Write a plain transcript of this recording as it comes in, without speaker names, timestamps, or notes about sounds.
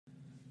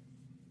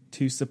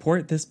To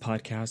support this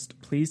podcast,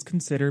 please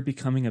consider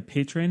becoming a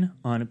patron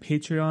on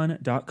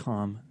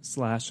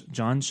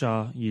patreon.com/John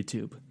Shaw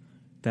YouTube.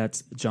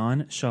 That's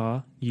John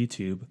Shaw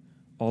YouTube,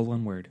 all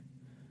one word.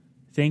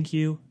 Thank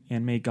you,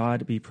 and may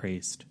God be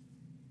praised.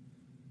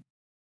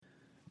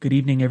 Good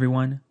evening,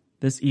 everyone.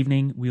 This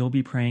evening, we will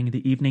be praying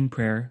the evening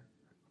prayer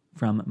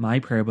from my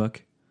prayer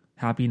book,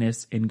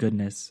 Happiness in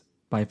Goodness,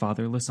 by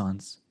Father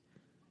Lasance,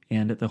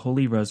 and the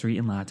Holy Rosary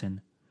in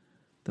Latin.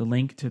 The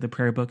link to the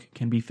prayer book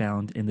can be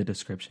found in the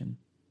description.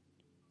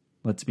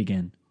 Let's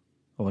begin.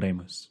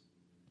 Oremus.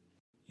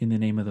 In the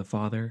name of the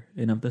Father,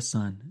 and of the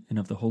Son, and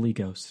of the Holy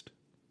Ghost.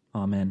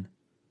 Amen.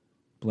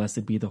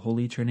 Blessed be the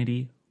Holy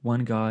Trinity,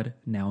 one God,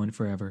 now and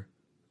forever.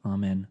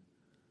 Amen.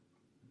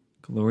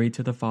 Glory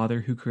to the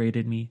Father who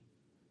created me.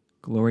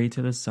 Glory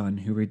to the Son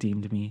who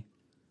redeemed me.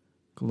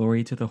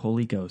 Glory to the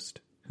Holy Ghost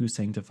who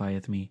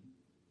sanctifieth me.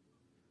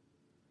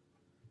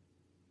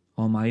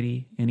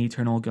 Almighty and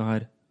eternal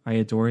God, I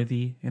adore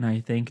thee, and I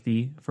thank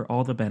thee for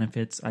all the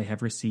benefits I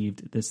have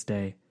received this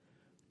day,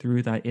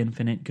 through thy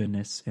infinite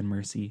goodness and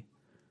mercy.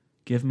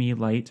 Give me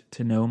light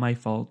to know my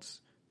faults,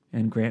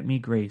 and grant me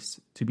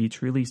grace to be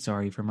truly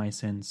sorry for my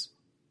sins.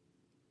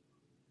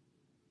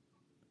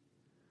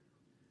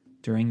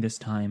 During this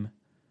time,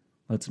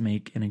 let's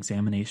make an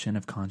examination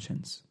of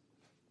conscience.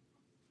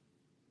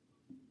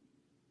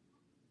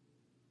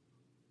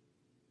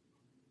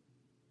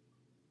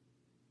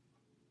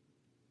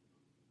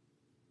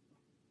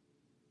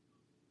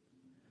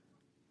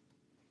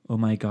 O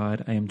my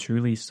God, I am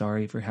truly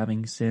sorry for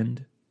having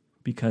sinned,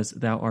 because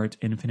thou art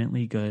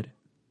infinitely good,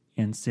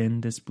 and sin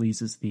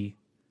displeases thee.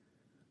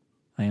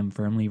 I am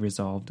firmly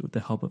resolved, with the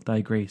help of thy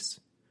grace,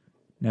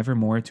 never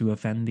more to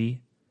offend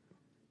thee,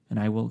 and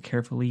I will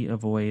carefully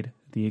avoid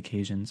the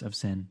occasions of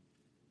sin.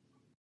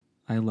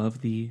 I love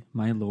thee,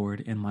 my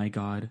Lord and my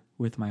God,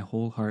 with my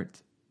whole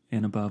heart,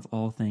 and above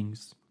all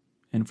things,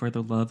 and for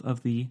the love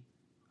of thee,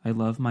 I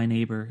love my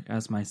neighbor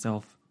as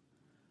myself.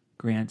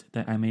 Grant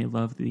that I may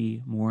love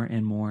thee more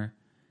and more,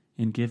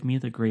 and give me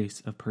the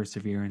grace of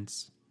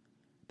perseverance,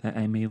 that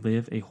I may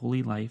live a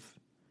holy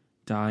life,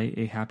 die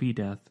a happy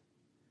death,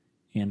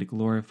 and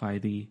glorify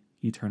thee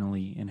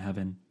eternally in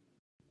heaven.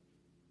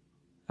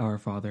 Our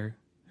Father,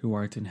 who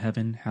art in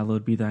heaven,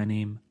 hallowed be thy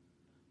name.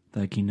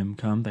 Thy kingdom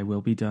come, thy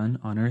will be done,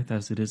 on earth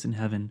as it is in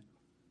heaven.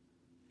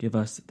 Give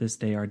us this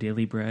day our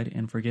daily bread,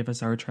 and forgive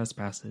us our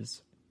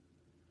trespasses,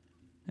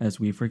 as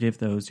we forgive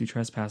those who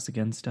trespass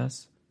against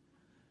us.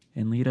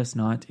 And lead us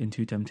not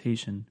into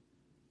temptation,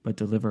 but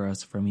deliver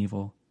us from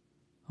evil.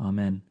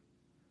 Amen.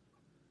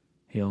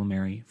 Hail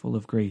Mary, full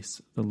of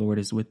grace, the Lord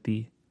is with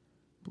thee.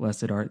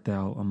 Blessed art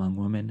thou among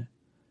women,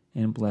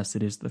 and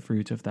blessed is the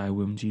fruit of thy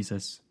womb,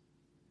 Jesus.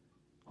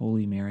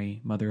 Holy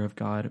Mary, Mother of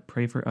God,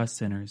 pray for us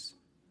sinners,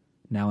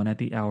 now and at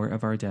the hour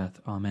of our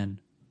death. Amen.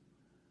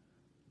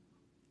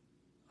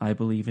 I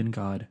believe in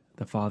God,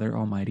 the Father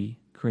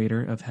Almighty,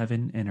 creator of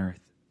heaven and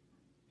earth,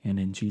 and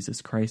in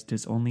Jesus Christ,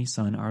 his only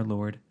Son, our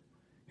Lord,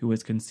 who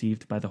was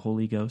conceived by the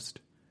Holy Ghost,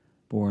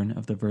 born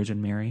of the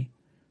Virgin Mary,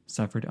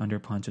 suffered under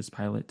Pontius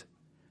Pilate,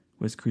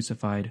 was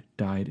crucified,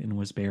 died, and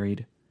was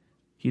buried.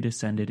 He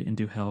descended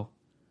into hell.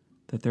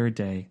 The third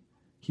day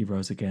he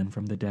rose again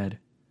from the dead.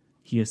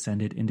 He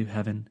ascended into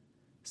heaven,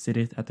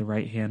 sitteth at the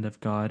right hand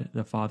of God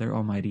the Father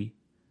Almighty.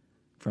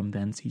 From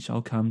thence he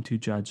shall come to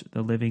judge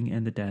the living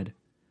and the dead.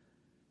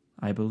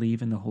 I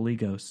believe in the Holy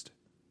Ghost,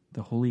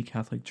 the Holy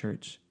Catholic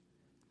Church,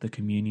 the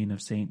communion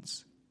of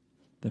saints,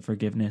 the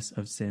forgiveness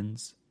of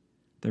sins,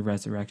 the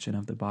resurrection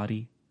of the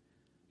body,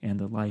 and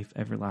the life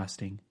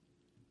everlasting.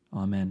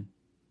 Amen.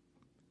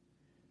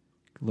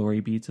 Glory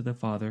be to the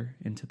Father,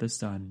 and to the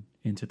Son,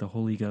 and to the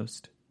Holy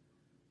Ghost,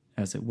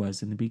 as it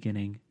was in the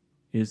beginning,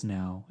 is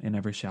now, and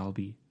ever shall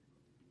be,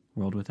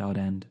 world without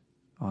end.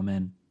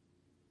 Amen.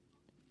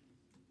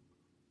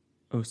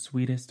 O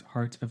sweetest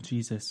heart of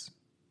Jesus,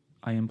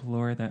 I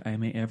implore that I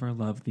may ever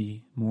love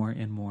thee more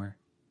and more.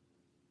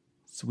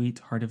 Sweet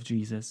heart of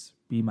Jesus,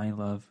 be my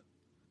love.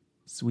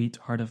 Sweet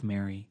heart of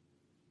Mary,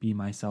 be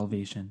my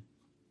salvation.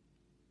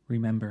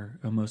 Remember,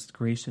 O most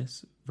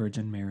gracious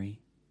Virgin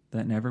Mary,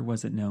 that never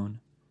was it known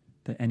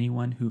that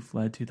anyone who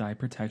fled to thy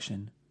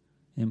protection,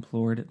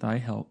 implored thy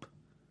help,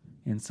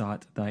 and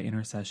sought thy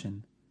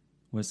intercession,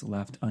 was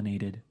left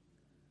unaided.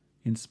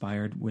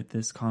 Inspired with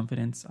this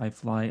confidence, I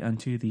fly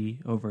unto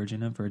thee, O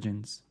Virgin of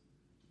Virgins,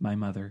 my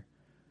Mother.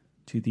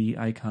 To thee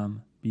I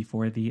come,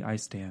 before thee I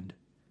stand,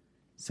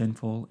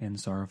 sinful and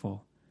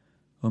sorrowful,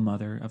 O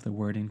Mother of the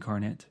Word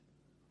incarnate.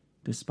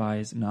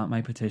 Despise not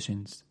my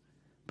petitions,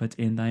 but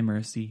in thy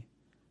mercy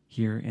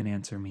hear and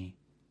answer me.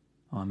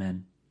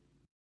 Amen.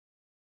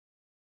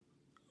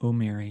 O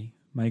Mary,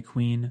 my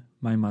Queen,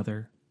 my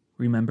Mother,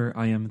 remember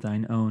I am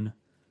thine own.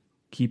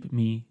 Keep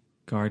me,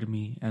 guard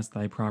me as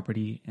thy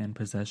property and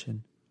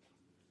possession.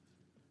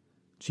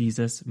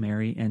 Jesus,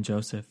 Mary, and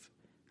Joseph,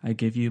 I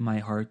give you my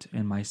heart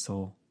and my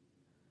soul.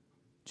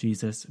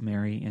 Jesus,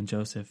 Mary, and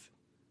Joseph,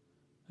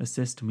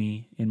 assist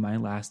me in my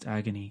last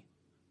agony.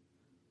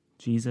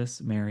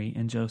 Jesus, Mary,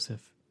 and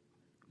Joseph,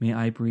 may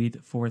I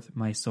breathe forth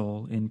my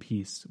soul in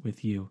peace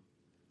with you.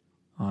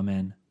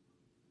 Amen.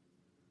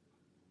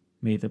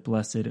 May the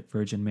Blessed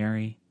Virgin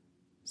Mary,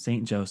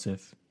 Saint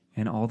Joseph,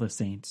 and all the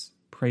saints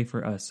pray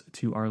for us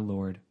to our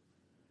Lord,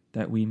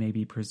 that we may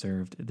be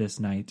preserved this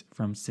night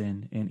from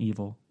sin and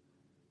evil.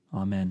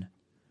 Amen.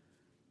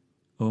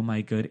 O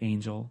my good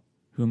angel,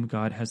 whom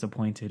God has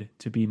appointed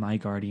to be my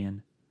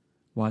guardian,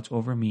 watch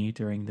over me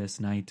during this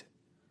night.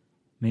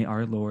 May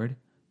our Lord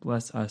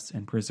bless us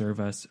and preserve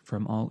us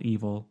from all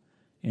evil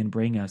and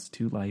bring us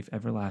to life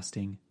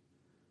everlasting.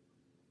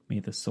 May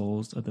the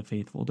souls of the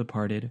faithful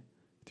departed,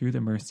 through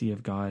the mercy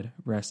of God,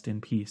 rest in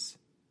peace.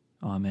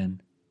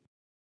 Amen.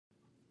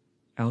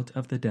 Out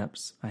of the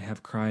depths I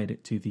have cried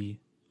to thee,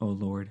 O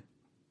Lord.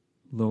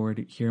 Lord,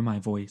 hear my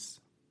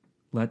voice.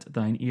 Let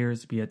thine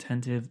ears be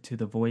attentive to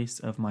the voice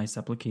of my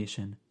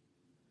supplication.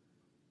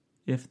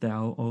 If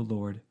thou, O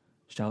Lord,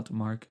 shalt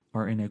mark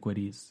our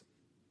iniquities,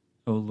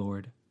 O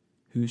Lord,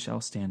 who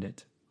shall stand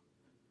it?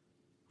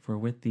 For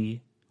with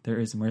thee there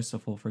is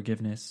merciful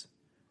forgiveness,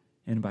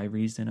 and by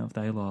reason of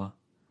thy law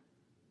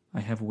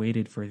I have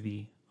waited for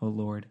thee, O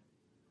Lord.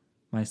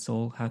 My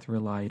soul hath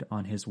relied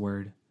on his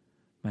word.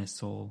 My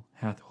soul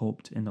hath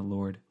hoped in the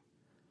Lord.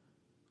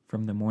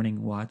 From the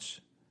morning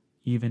watch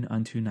even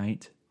unto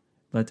night,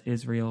 let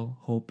Israel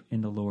hope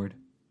in the Lord.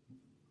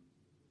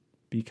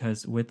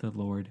 Because with the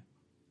Lord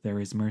there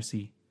is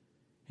mercy,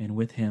 and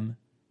with him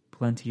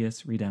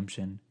plenteous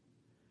redemption,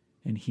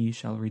 and he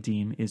shall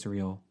redeem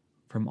Israel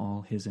from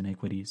all his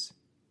iniquities.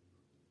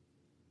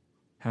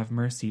 Have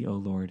mercy, O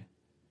Lord.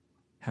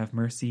 Have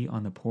mercy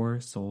on the poor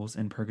souls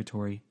in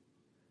purgatory.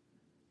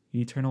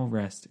 Eternal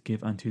rest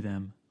give unto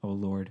them, O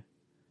Lord,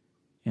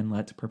 and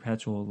let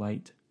perpetual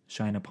light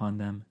shine upon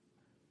them.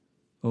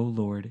 O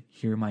Lord,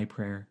 hear my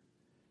prayer,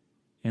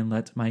 and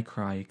let my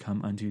cry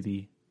come unto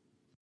thee.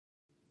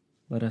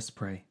 Let us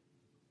pray.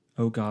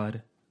 O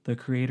God, the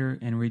Creator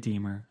and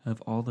Redeemer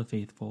of all the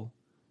faithful,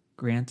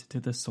 grant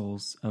to the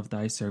souls of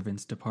thy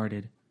servants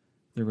departed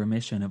the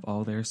remission of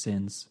all their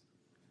sins,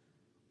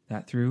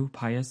 that through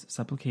pious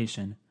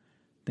supplication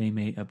they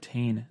may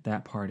obtain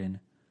that pardon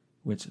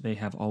which they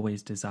have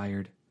always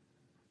desired,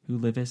 who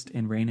livest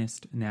and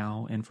reignest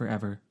now and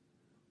forever.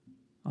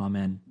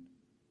 Amen.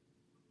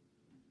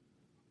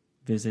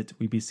 Visit,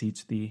 we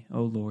beseech thee,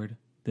 O Lord,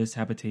 this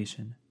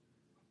habitation,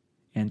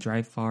 and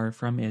drive far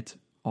from it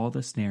all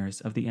the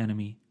snares of the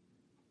enemy.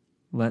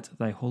 Let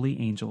thy holy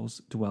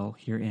angels dwell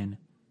herein,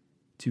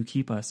 to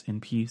keep us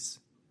in peace,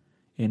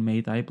 and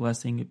may thy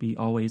blessing be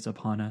always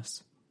upon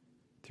us,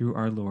 through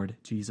our Lord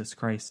Jesus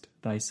Christ,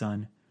 thy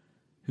Son,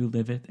 who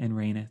liveth and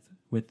reigneth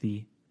with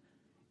thee,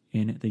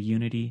 in the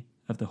unity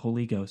of the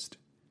Holy Ghost,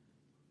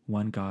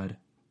 one God,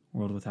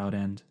 world without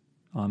end.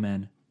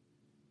 Amen.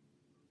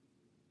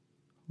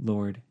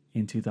 Lord,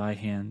 into thy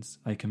hands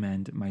I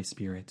commend my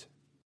spirit.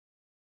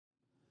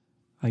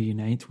 I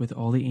unite with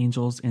all the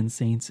angels and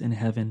saints in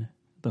heaven,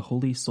 the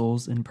holy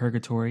souls in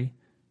purgatory,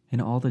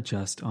 and all the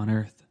just on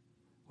earth,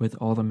 with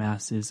all the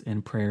masses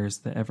and prayers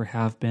that ever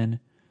have been,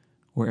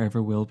 or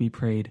ever will be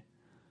prayed,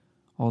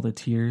 all the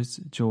tears,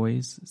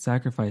 joys,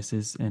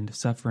 sacrifices, and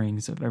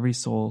sufferings of every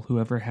soul who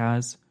ever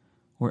has,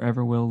 or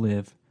ever will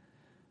live.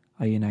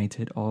 I unite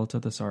it all to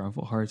the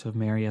sorrowful heart of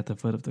Mary at the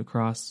foot of the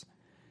cross,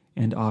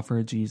 and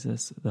offer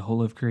Jesus, the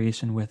whole of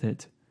creation, with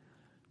it,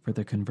 for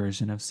the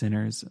conversion of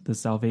sinners, the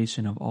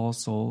salvation of all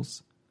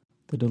souls,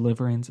 the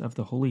deliverance of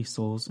the holy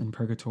souls in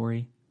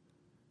purgatory,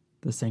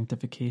 the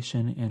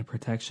sanctification and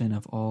protection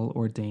of all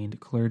ordained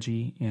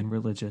clergy and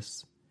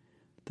religious,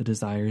 the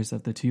desires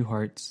of the two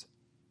hearts,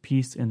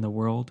 peace in the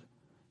world,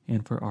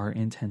 and for our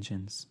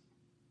intentions.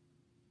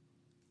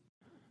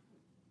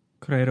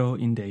 Credo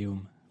in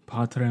Deum,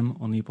 Patrem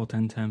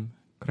omnipotentem,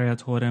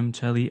 Creatorem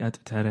celi et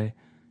terre,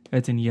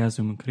 et in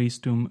Iesum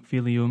Christum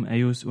Filium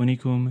eius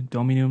unicum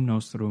Dominum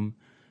nostrum,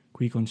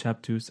 qui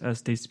conceptus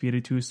est de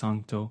Spiritu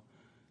Sancto,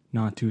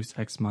 natus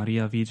ex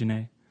Maria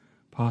Virgine,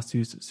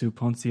 passus sub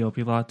Pontio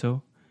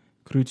Pilato,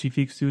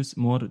 crucifixus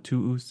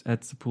mortuus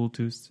et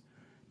sepultus,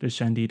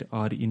 descendit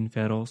ad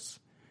inferos,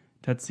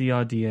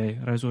 tertia die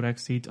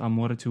resurrexit a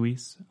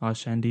mortuis,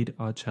 ascendit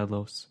ad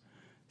celos,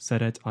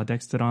 sedet ad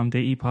dexteram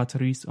Dei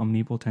Patris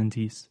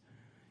omnipotentis,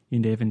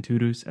 inde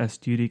venturus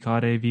est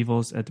judicare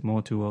vivos et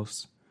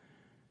mortuos.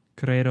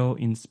 Credo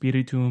in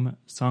Spiritum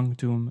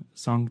Sanctum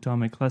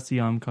Sanctam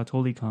Ecclesiam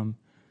Catholicam,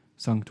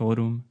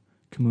 Sanctorum,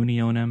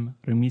 Communionem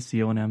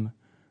Remissionem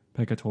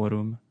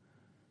Peccatorum,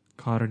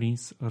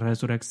 Carnis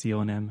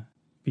Resurrectionem,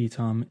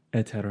 Vitam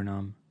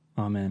Aeternam.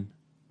 Amen.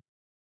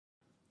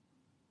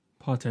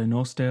 Pater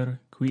noster,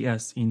 qui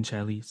es in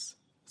celis,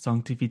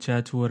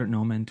 sanctificetur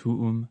nomen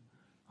tuum,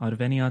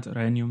 adveniat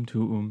regnum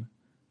tuum,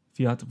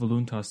 fiat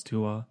voluntas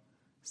tua,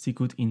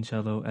 sicut in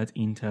cielo et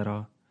in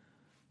terra.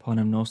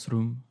 Panem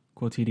nostrum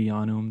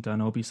quotidianum da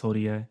nobis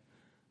hodie,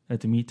 et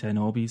dimitte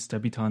nobis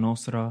debita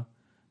nostra,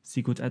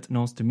 sicut et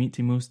nos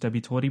dimittimus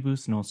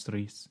debitoribus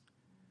nostris,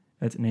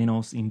 et ne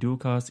nos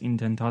inducas in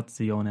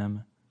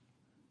tentationem,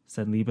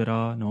 sed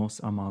libera nos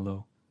a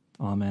malo.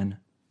 Amen.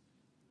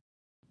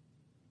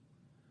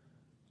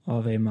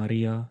 Ave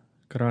Maria,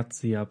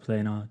 gratia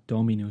plena,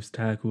 Dominus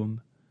tecum,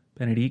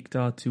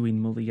 benedicta tu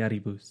in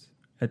mulieribus,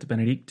 et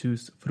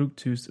benedictus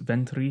fructus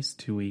ventris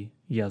tui,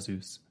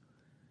 Iesus.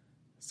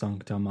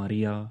 Sancta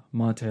Maria,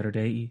 Mater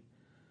Dei,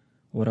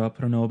 ora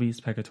pro nobis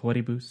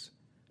peccatoribus,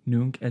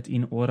 nunc et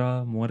in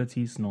hora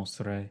mortis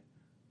nostrae.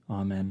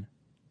 Amen.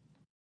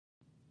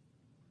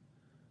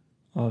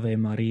 Ave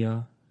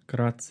Maria,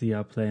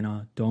 gratia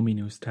plena,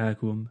 Dominus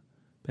tecum,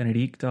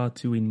 benedicta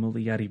tu in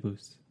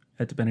mulieribus,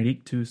 et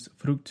benedictus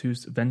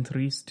fructus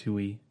ventris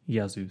tui,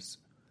 Iesus.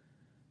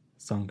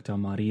 Sancta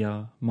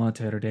Maria,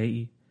 Mater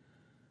Dei,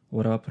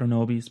 ora pro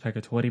nobis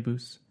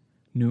peccatoribus,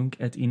 nunc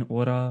et in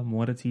hora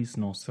mortis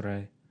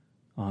nostrae.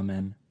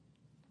 Amen.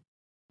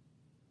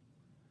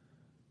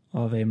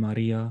 Ave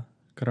Maria,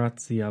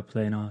 gratia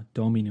plena,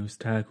 Dominus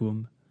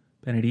tecum,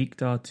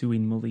 benedicta tu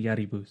in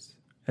mulieribus,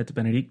 et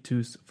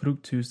benedictus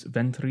fructus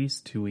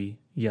ventris tui,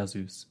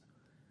 Iesus.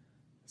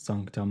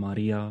 Sancta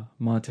Maria,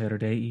 Mater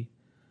Dei,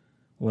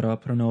 ora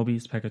pro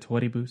nobis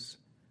peccatoribus,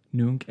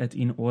 nunc et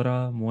in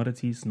hora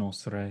mortis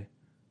nostrae.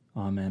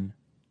 Amen.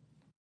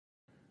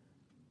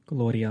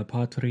 Gloria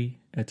Patri,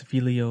 et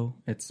Filio,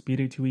 et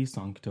Spiritui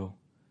Sancto,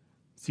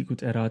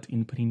 sicut erat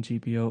in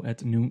principio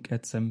et nunc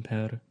et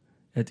semper,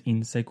 et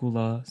in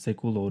saecula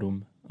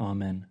saeculorum.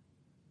 Amen.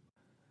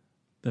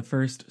 The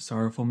first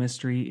sorrowful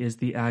mystery is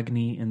the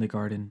agony in the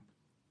garden.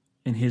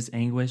 In his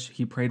anguish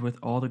he prayed with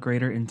all the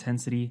greater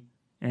intensity,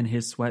 and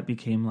his sweat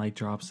became like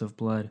drops of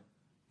blood,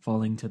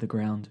 falling to the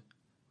ground.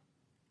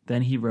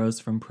 Then he rose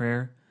from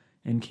prayer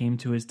and came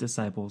to his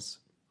disciples,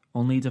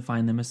 only to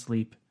find them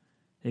asleep,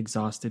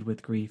 exhausted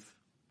with grief.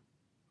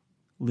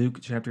 Luke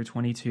chapter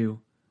 22,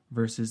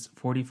 verses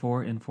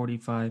 44 and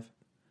 45.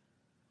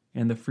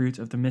 And the fruit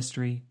of the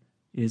mystery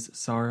is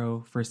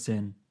sorrow for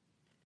sin.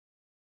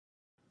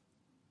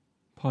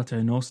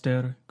 Pater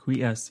noster,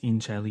 qui es in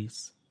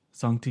celis,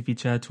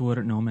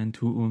 sanctificetur nomen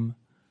tuum,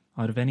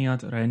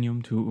 adveniat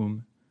regnum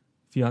tuum,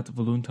 fiat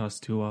voluntas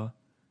tua,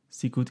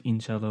 sicut in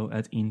cielo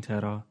et in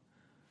terra.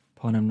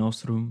 Panem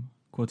nostrum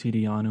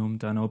quotidianum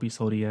da nobis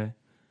hodie,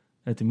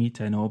 et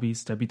dimitte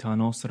nobis debita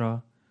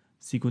nostra,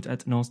 sicut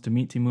et nos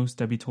dimittimus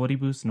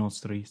debitoribus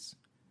nostris,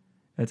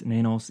 et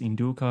ne nos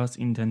inducas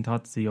in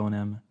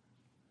tentationem,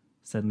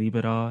 sed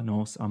libera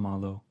nos a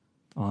malo.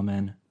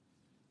 Amen.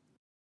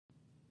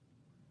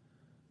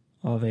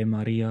 Ave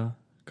Maria,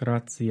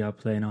 gratia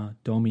plena,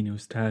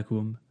 Dominus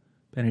tecum,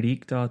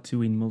 benedicta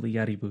tu in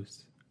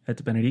mulieribus,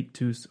 et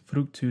benedictus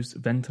fructus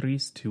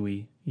ventris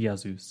tui,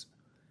 Iesus.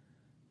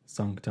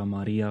 Sancta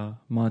Maria,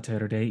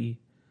 Mater Dei,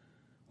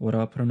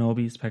 ora pro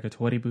nobis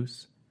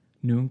peccatoribus,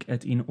 nunc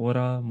et in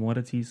hora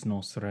mortis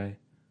nostrae.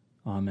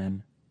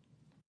 Amen.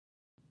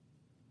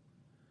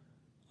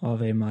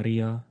 Ave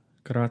Maria,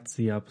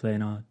 gratia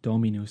plena,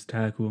 Dominus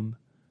tecum,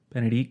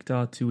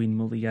 benedicta tu in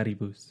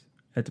mulieribus,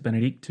 et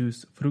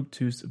benedictus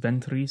fructus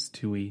ventris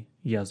tui,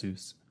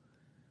 Iesus.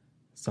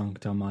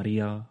 Sancta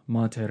Maria,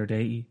 Mater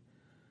Dei,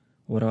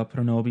 ora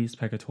pro nobis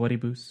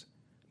peccatoribus,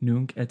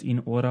 nunc et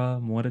in hora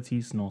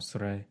mortis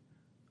nostrae.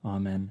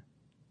 Amen.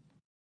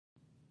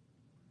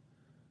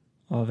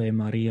 Ave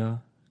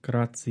Maria,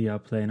 gratia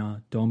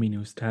plena,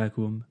 Dominus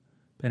tecum,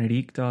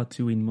 benedicta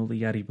tu in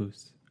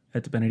mulieribus,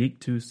 et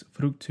benedictus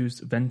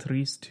fructus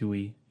ventris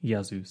tui,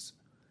 Iesus.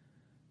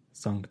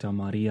 Sancta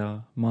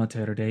Maria,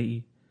 Mater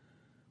Dei,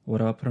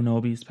 ora pro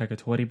nobis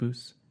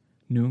peccatoribus,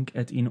 nunc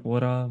et in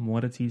hora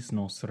mortis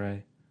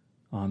nostrae.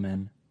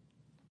 Amen.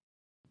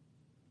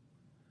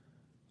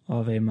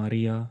 Ave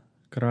Maria,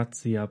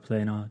 gratia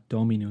plena,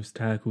 Dominus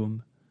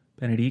tecum,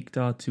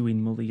 benedicta tu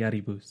in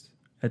mulieribus,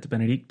 et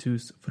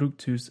benedictus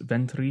fructus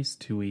ventris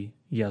tui,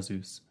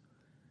 Iesus.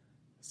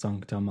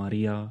 Sancta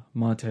Maria,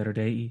 Mater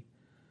Dei,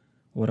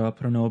 ora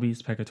pro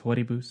nobis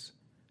peccatoribus,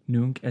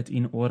 nunc et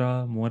in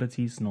hora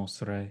mortis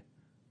nostrae.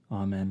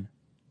 Amen.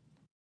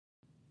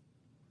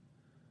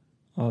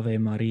 Ave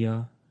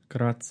Maria,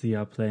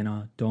 gratia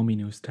plena,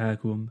 Dominus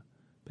tecum,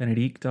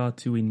 benedicta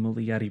tu in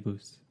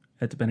mulieribus,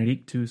 et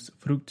benedictus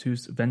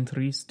fructus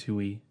ventris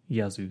tui,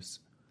 Iesus.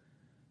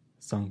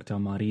 Sancta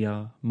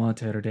Maria,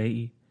 Mater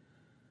Dei,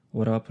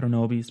 ora pro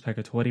nobis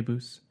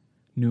peccatoribus,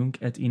 nunc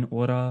et in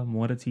hora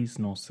mortis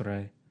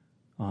nostrae.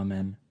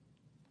 Amen.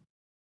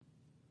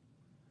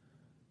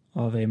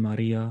 Ave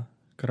Maria,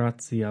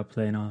 gratia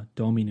plena,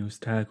 Dominus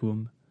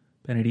tecum,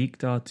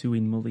 benedicta tu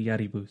in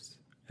mulieribus,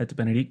 et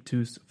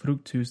benedictus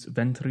fructus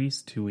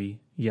ventris tui,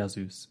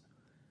 Iesus.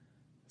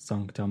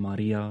 Sancta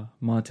Maria,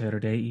 Mater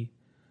Dei,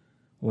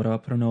 ora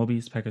pro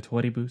nobis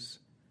peccatoribus,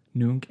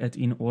 nunc et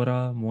in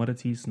hora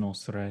mortis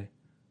nostrae.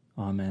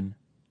 Amen.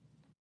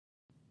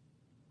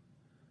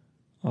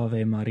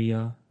 Ave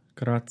Maria,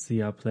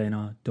 gratia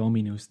plena,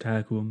 Dominus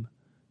tecum,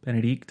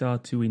 benedicta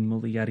tu in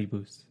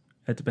mulieribus,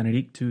 et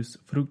benedictus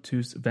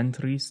fructus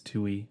ventris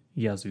tui,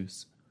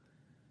 Iesus.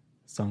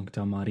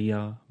 Sancta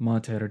Maria,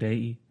 Mater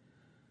Dei,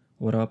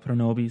 ora pro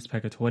nobis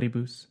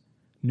peccatoribus,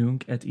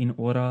 nunc et in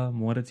hora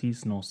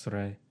mortis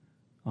nostrae.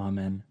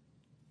 Amen.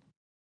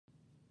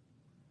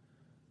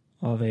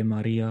 Ave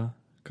Maria,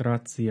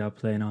 gratia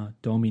plena,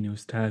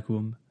 Dominus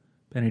tecum,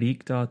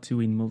 benedicta tu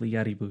in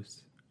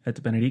mulieribus,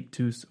 et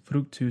benedictus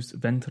fructus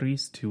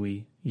ventris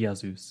tui,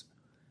 Iesus.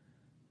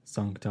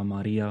 Sancta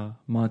Maria,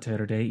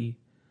 Mater Dei,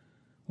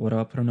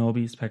 ora pro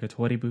nobis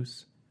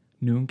peccatoribus,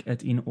 nunc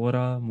et in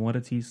hora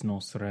mortis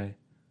nostrae.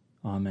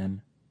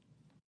 Amen.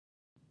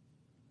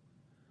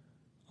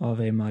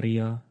 Ave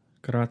Maria,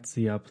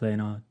 gratia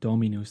plena,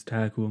 Dominus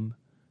tecum,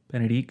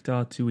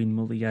 benedicta tu in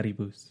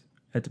mulieribus,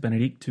 et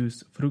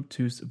benedictus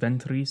fructus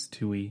ventris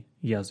tui,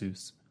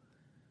 Iesus.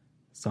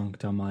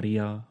 Sancta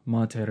Maria,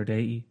 Mater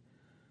Dei,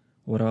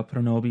 ora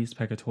pro nobis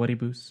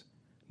peccatoribus,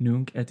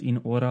 nunc et in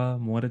hora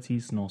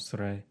mortis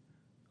nostrae.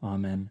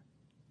 Amen.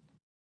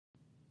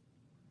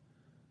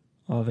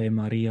 Ave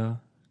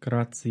Maria,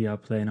 gratia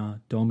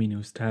plena,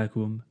 Dominus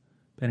tecum,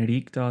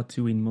 benedicta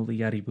tu in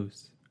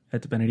mulieribus,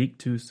 et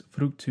benedictus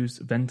fructus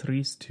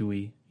ventris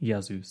tui,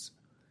 Iesus.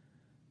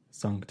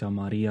 Sancta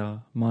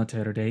Maria,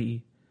 Mater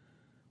Dei,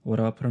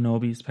 ora pro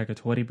nobis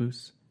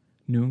peccatoribus,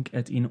 nunc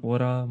et in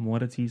hora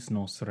mortis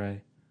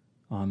nostrae.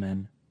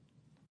 Amen.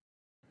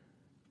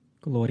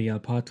 Gloria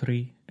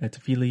Patri, et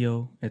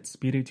Filio, et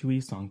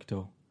Spiritui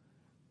Sancto,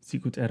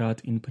 sicut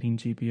erat in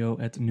principio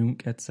et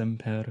nunc et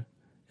semper,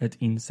 et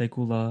in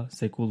saecula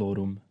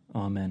saeculorum.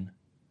 Amen.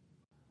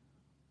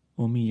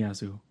 O mi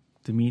Iesu,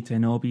 dimite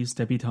nobis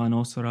debita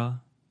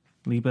nostra,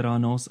 libera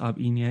nos ab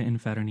igne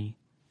inferni,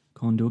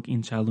 conduc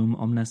in caelum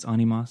omnes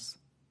animas,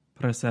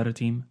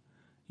 praesertim,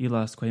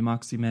 illas quae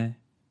maxime,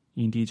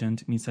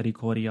 indigent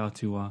misericordia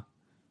tua.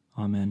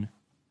 Amen.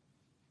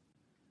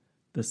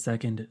 The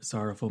second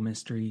sorrowful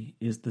mystery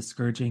is the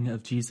scourging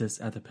of Jesus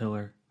at the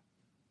pillar.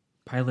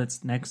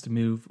 Pilate's next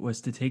move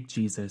was to take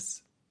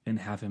Jesus and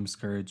have him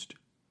scourged.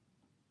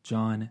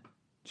 John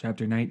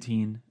chapter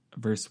 19,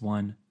 verse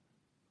 1.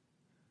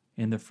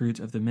 And the fruit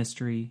of the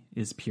mystery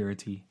is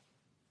purity.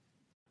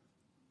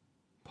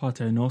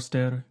 Pater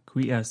noster,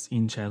 qui es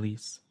in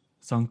celis,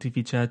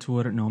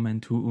 sanctificetur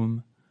nomen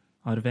tuum,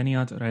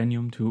 adveniat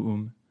regnum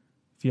tuum,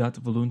 fiat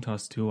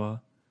voluntas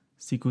tua,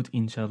 sicut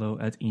in cielo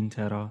et in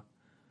terra.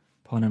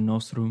 Panem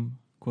nostrum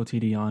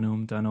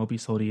quotidianum da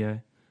nobis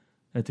hodie,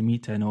 et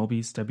dimitte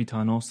nobis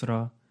debita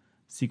nostra,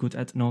 sicut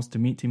et nos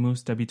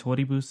dimittimus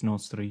debitoribus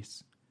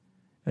nostris,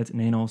 et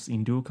ne nos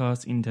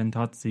inducas in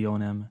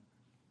tentationem,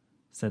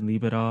 sed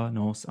libera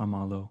nos a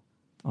malo.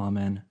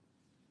 Amen.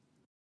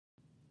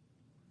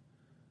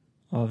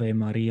 Ave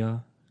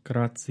Maria,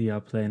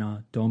 gratia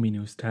plena,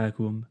 Dominus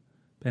tecum,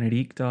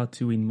 benedicta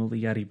tu in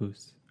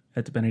mulieribus,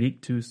 et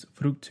benedictus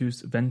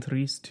fructus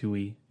ventris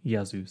tui,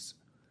 Iesus.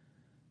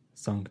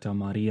 Sancta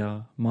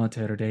Maria,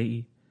 Mater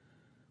Dei,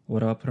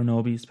 ora pro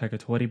nobis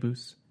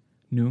peccatoribus,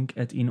 nunc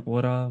et in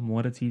hora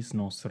mortis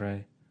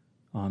nostrae.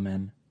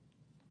 Amen.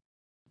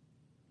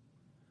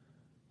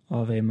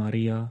 Ave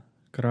Maria,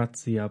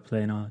 gratia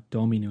plena,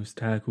 Dominus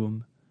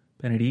tecum,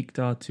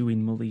 benedicta tu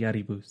in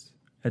mulieribus,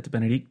 et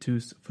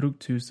benedictus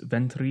fructus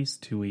ventris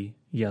tui,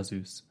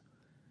 Iesus.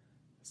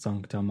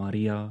 Sancta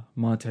Maria,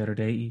 Mater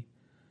Dei,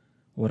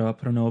 ora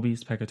pro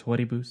nobis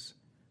peccatoribus,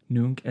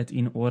 nunc et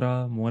in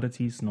hora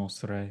mortis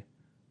nostrae.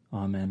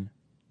 Amen.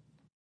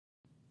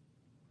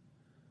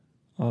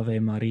 Ave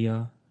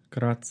Maria,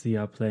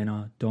 gratia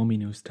plena,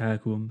 Dominus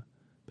tecum,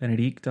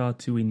 benedicta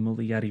tu in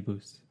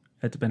mulieribus,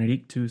 et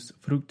benedictus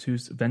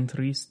fructus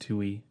ventris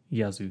tui,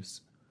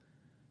 Iesus.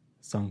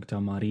 Sancta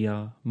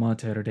Maria,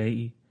 Mater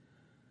Dei,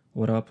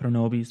 ora pro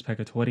nobis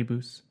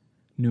peccatoribus,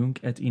 nunc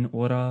et in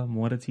hora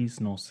mortis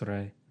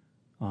nostrae.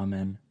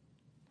 Amen.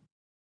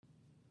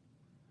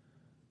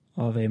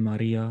 Ave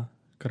Maria,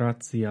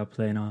 gratia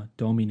plena,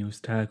 Dominus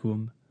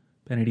tecum,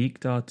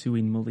 benedicta tu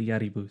in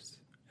mulieribus,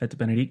 et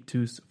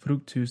benedictus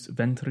fructus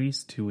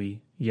ventris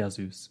tui,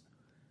 Iesus.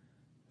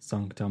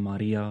 Sancta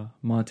Maria,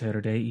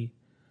 Mater Dei,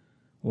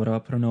 ora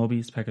pro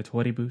nobis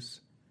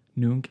peccatoribus,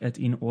 nunc et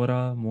in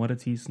hora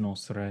mortis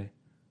nostrae.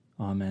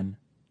 Amen.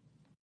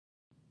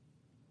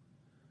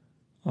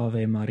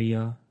 Ave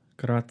Maria,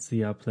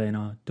 gratia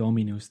plena,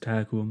 Dominus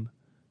tecum,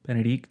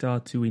 benedicta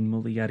tu in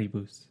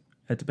mulieribus,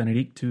 et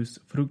benedictus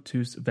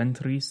fructus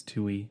ventris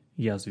tui,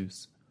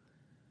 Iesus.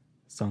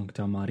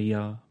 Sancta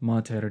Maria,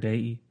 Mater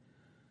Dei,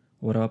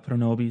 ora pro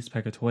nobis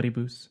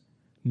peccatoribus,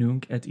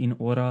 nunc et in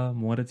hora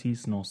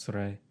mortis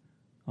nostrae.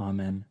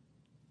 Amen.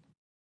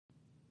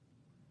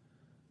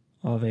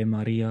 Ave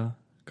Maria,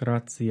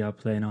 gratia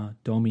plena,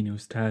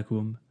 Dominus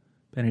tecum,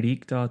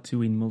 benedicta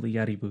tu in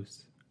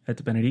mulieribus,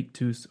 et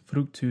benedictus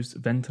fructus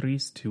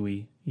ventris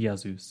tui,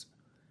 Iesus.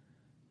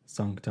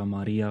 Sancta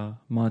Maria,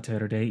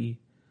 Mater Dei,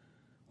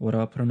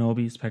 ora pro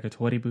nobis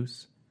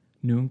peccatoribus,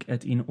 nunc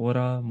et in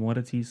hora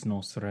mortis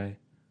nostrae.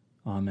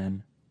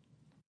 Amen.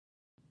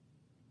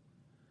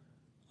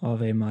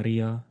 Ave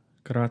Maria,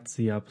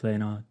 gratia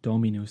plena,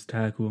 Dominus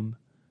tecum,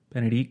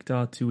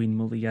 benedicta tu in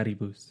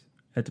mulieribus,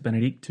 et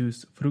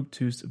benedictus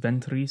fructus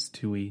ventris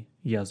tui,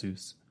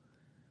 Iesus.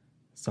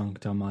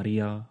 Sancta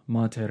Maria,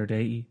 Mater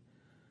Dei,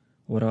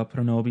 ora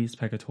pro nobis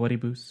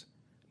peccatoribus,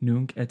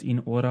 nunc et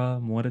in hora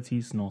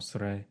mortis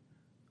nostrae.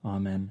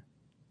 Amen.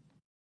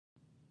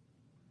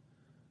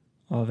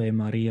 Ave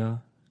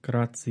Maria,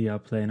 gratia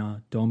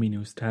plena,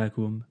 Dominus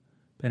tecum,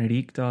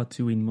 benedicta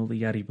tu in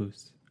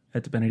mulieribus,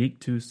 et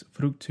benedictus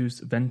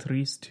fructus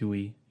ventris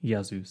tui,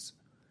 Iesus.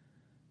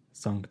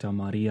 Sancta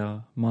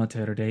Maria,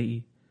 Mater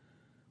Dei,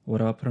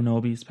 ora pro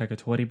nobis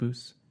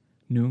peccatoribus,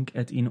 nunc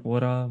et in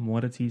hora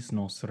mortis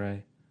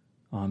nostrae.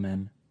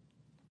 Amen.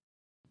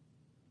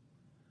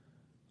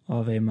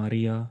 Ave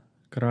Maria,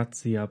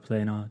 gratia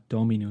plena,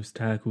 Dominus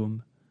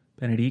tecum,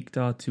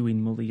 benedicta tu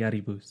in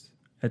mulieribus,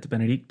 et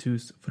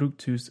benedictus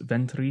fructus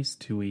ventris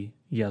tui,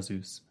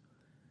 Iesus.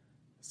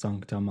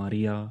 Sancta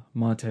Maria,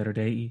 Mater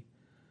Dei,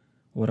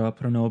 ora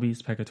pro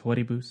nobis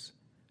peccatoribus,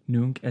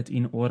 nunc et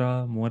in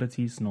hora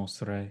mortis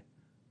nostrae.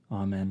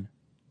 Amen.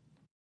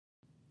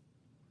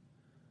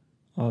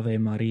 Ave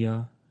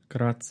Maria,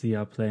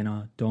 gratia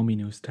plena,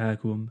 Dominus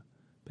tecum,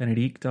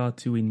 benedicta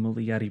tu in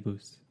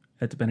mulieribus,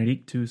 et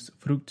benedictus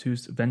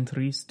fructus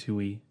ventris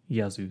tui,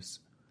 Iesus.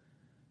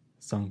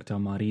 Sancta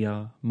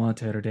Maria,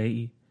 Mater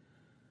Dei,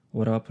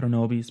 ora pro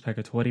nobis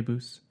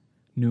peccatoribus,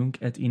 nunc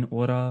et in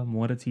hora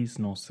mortis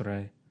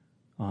nostrae.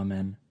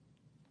 Amen.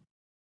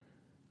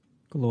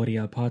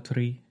 Gloria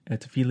Patri,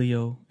 et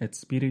Filio, et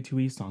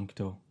Spiritui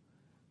Sancto,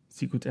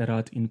 sicut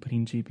erat in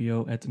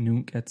principio et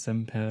nunc et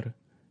semper,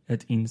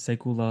 et in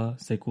saecula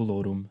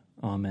saeculorum.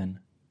 Amen.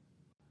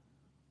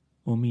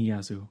 O mi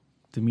Iesu,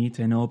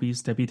 dimite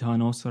nobis debita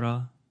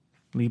nostra,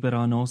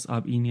 libera nos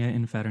ab inie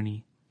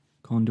inferni,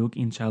 conduc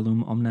in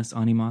caelum omnes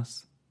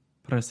animas,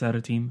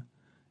 praesertim,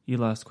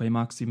 illasque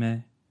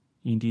maxime,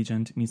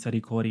 indigent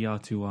misericordia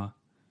tua.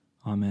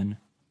 Amen.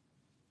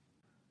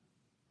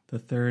 The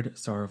third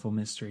sorrowful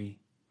mystery,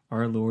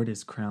 our Lord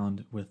is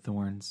crowned with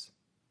thorns.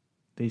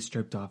 They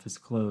stripped off his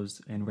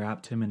clothes and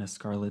wrapped him in a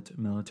scarlet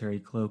military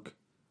cloak.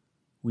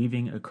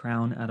 Weaving a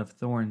crown out of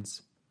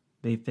thorns,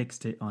 they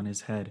fixed it on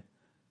his head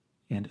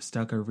and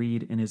stuck a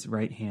reed in his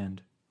right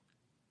hand.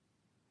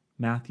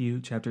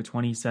 Matthew chapter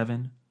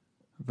 27,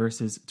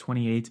 verses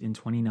 28 and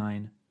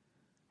 29.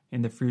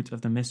 And the fruit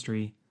of the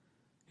mystery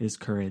is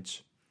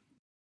courage.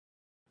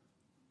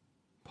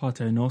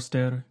 Pater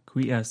noster,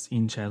 qui es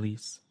in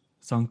celis,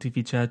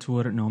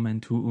 sanctificetur nomen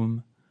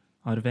tuum,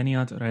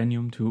 adveniat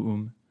regnum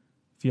tuum,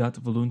 fiat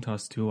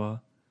voluntas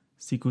tua,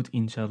 sicut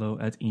in cielo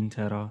et in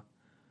terra.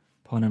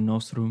 Panem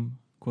nostrum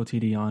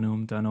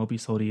quotidianum da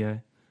nobis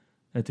hodie,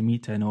 et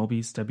dimitte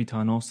nobis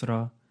debita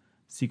nostra,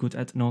 sicut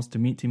et nos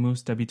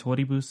dimittimus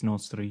debitoribus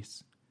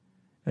nostris,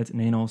 et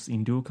ne nos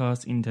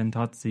inducas in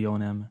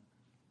tentationem,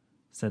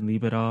 sed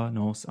libera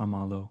nos a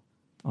malo.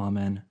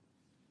 Amen.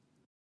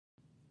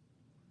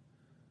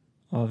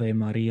 Ave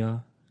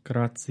Maria,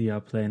 gratia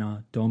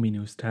plena,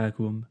 Dominus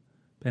tecum,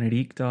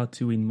 benedicta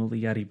tu in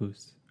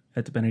mulieribus,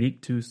 et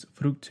benedictus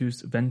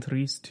fructus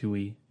ventris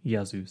tui,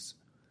 Iesus.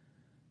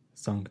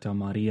 Sancta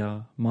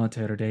Maria,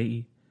 Mater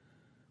Dei,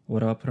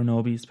 ora pro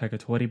nobis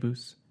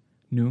peccatoribus,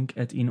 nunc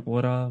et in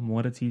hora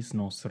mortis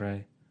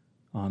nostrae.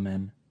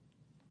 Amen.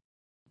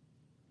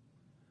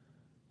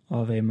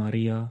 Ave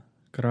Maria,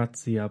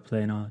 gratia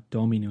plena,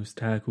 Dominus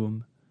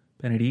tecum,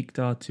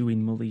 benedicta tu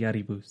in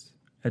mulieribus,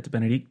 et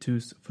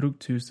benedictus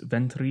fructus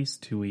ventris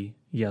tui,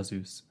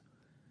 Iesus.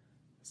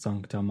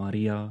 Sancta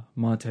Maria,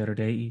 Mater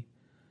Dei,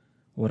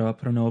 ora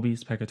pro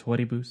nobis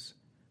peccatoribus,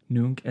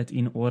 nunc et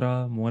in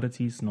hora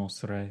mortis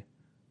nostrae.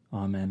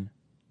 Amen.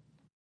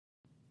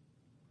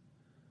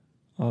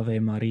 Ave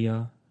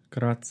Maria,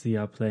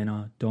 gratia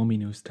plena,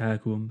 Dominus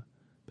tecum,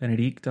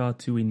 benedicta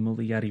tu in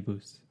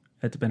mulieribus,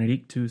 et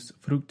benedictus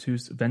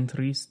fructus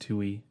ventris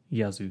tui,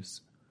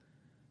 Iesus.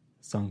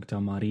 Sancta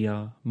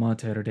Maria,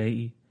 Mater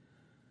Dei,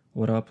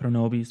 ora pro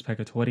nobis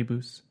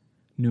peccatoribus,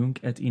 nunc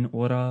et in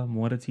hora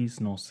mortis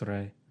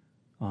nostrae.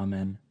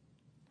 Amen.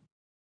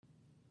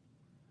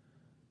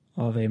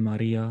 Ave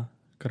Maria,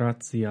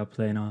 gratia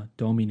plena,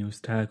 Dominus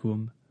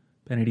tecum,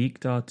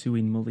 benedicta tu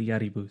in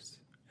mulieribus,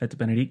 et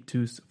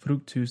benedictus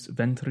fructus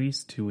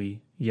ventris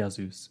tui,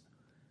 Iesus.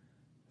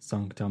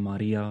 Sancta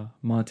Maria,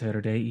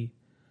 Mater Dei,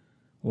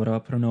 ora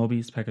pro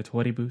nobis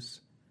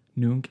peccatoribus,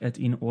 nunc et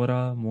in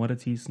hora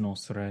mortis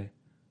nostrae.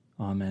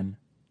 Amen.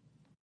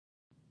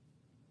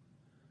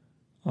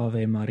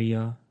 Ave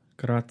Maria,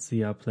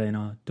 gratia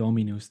plena,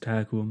 Dominus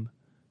tecum,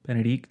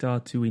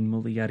 benedicta tu in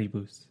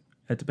mulieribus,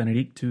 et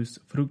benedictus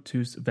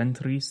fructus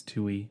ventris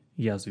tui,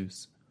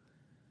 Iesus.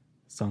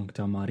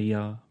 Sancta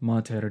Maria,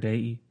 Mater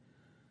Dei,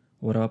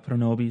 ora pro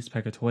nobis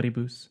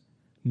peccatoribus,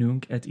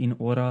 nunc et in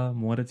hora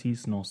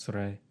mortis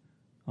nostrae.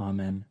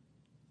 Amen.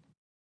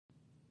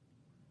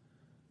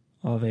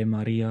 Ave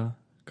Maria,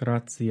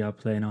 gratia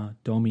plena,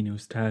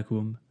 Dominus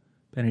tecum,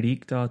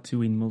 benedicta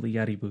tu in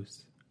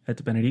mulieribus,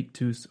 et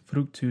benedictus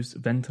fructus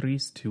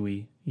ventris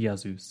tui,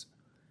 Iesus.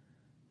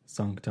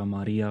 Sancta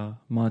Maria,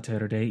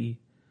 Mater Dei,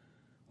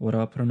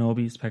 ora pro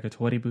nobis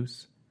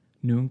peccatoribus,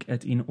 nunc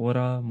et in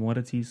hora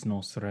mortis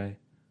nostrae.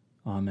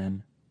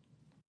 Amen.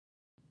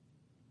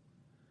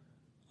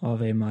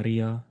 Ave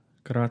Maria,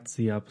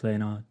 gratia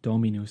plena,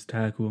 Dominus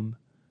tecum,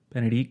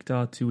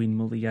 benedicta tu in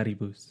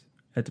mulieribus,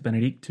 et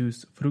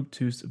benedictus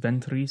fructus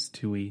ventris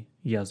tui,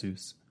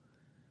 Iesus.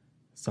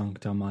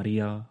 Sancta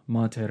Maria,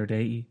 Mater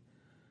Dei,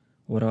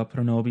 ora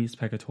pro nobis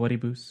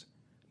peccatoribus,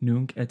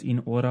 nunc et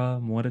in hora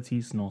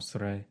mortis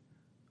nostrae.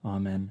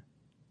 Amen.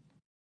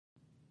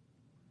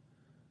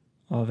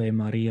 Ave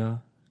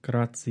Maria,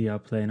 gratia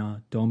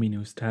plena,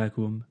 Dominus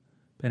tecum,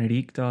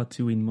 benedicta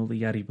tu in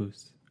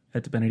mulieribus,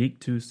 et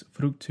benedictus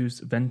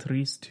fructus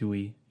ventris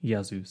tui,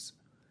 Iesus.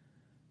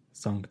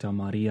 Sancta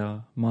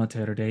Maria,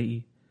 Mater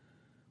Dei,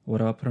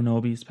 ora pro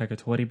nobis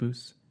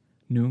peccatoribus,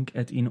 nunc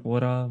et in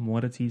hora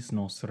mortis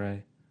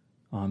nostrae.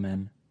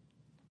 Amen.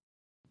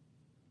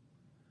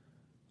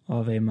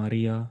 Ave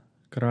Maria,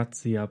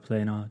 gratia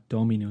plena,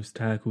 Dominus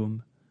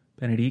tecum,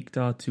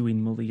 benedicta tu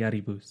in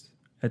mulieribus,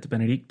 et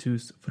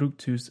benedictus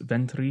fructus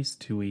ventris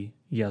tui,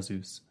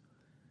 Iesus.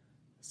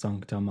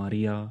 Sancta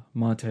Maria,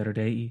 Mater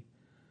Dei,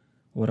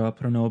 ora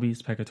pro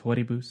nobis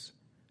peccatoribus,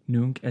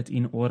 nunc et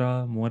in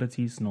hora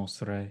mortis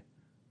nostrae.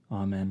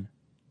 Amen.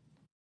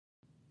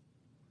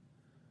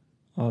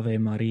 Ave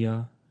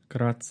Maria,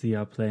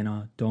 gratia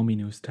plena,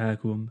 Dominus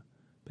tecum,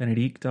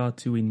 benedicta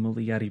tu in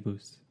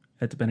mulieribus,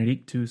 et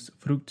benedictus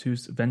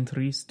fructus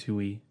ventris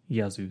tui,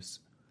 Iesus.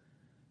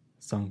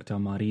 Sancta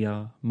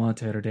Maria,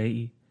 Mater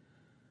Dei,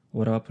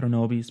 ora pro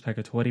nobis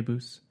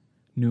peccatoribus,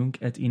 nunc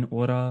et in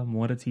hora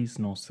mortis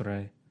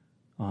nostrae.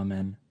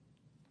 Amen.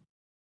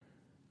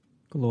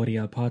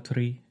 Gloria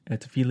Patri,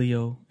 et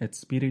Filio, et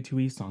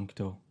Spiritui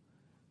Sancto,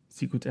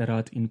 sicut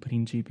erat in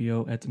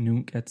principio et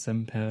nunc et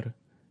semper,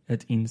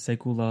 et in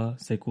saecula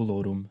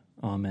saeculorum.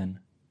 Amen.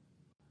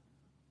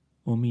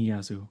 O mi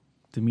Iesu,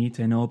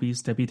 dimite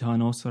nobis debita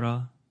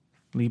nostra,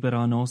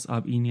 libera nos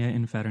ab inie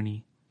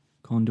inferni,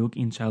 conduc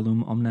in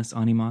caelum omnes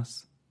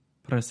animas,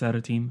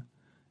 praesertim,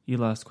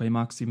 illas quae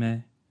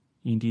maxime,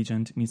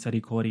 indigent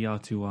misericordia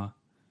tua.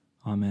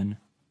 Amen.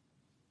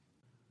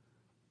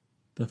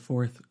 The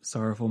fourth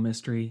sorrowful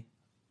mystery,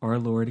 our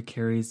Lord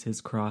carries his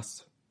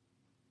cross.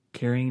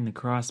 Carrying the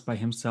cross by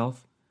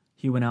himself,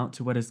 he went out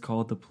to what is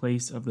called the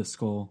place of the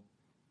skull.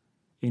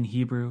 In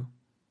Hebrew,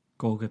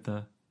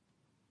 Golgotha.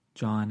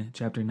 John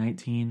chapter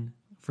 19,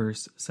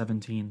 verse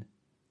 17.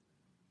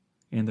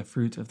 And the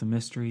fruit of the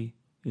mystery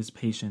is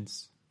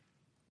patience.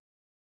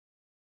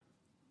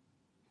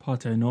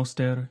 Pater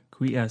noster,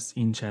 qui es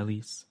in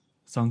celis,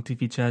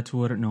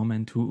 sanctificetur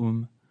nomen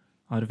tuum,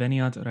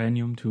 adveniat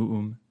regnum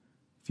tuum,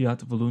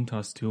 fiat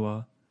voluntas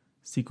tua,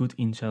 sicut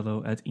in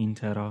cielo et in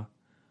terra.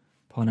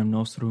 Panem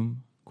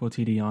nostrum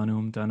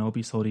quotidianum da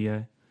nobis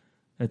hodie,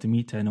 et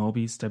dimitte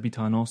nobis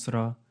debita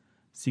nostra,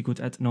 sicut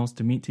et nos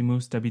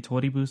dimitimus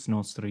debitoribus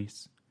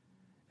nostris,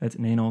 et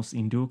ne nos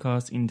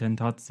inducas in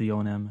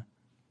tentationem,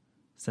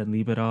 sed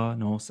libera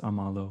nos a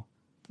malo.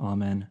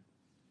 Amen.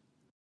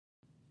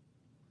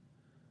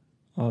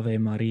 Ave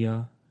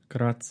Maria,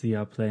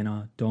 gratia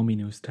plena,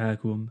 Dominus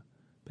tecum,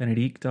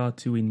 benedicta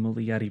tu in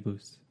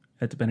mulieribus,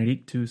 et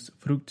benedictus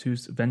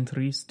fructus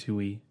ventris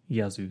tui,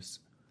 Iesus.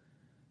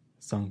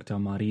 Sancta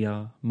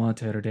Maria,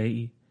 Mater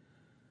Dei,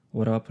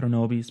 ora pro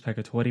nobis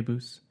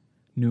peccatoribus,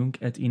 nunc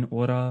et in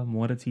hora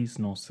mortis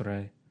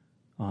nostrae.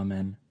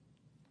 Amen.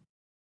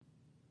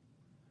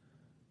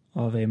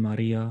 Ave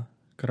Maria,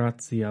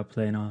 gratia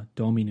plena,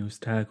 Dominus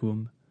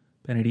tecum,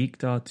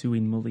 benedicta tu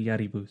in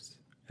mulieribus,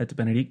 et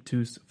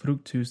benedictus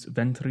fructus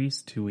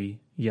ventris tui,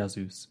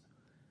 Iesus.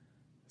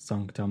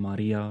 Sancta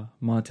Maria,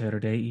 Mater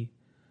Dei,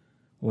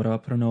 ora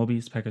pro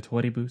nobis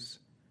peccatoribus,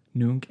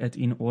 nunc et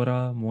in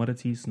hora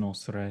mortis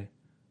nostrae.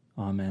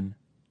 Amen.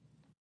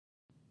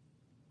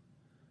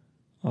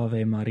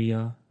 Ave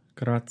Maria,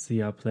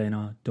 gratia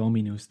plena,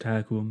 Dominus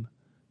tecum,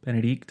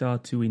 benedicta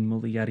tu in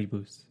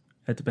mulieribus,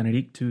 et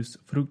benedictus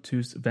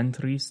fructus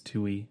ventris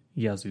tui,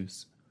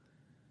 Iesus.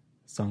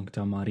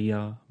 Sancta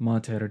Maria,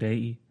 Mater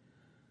Dei,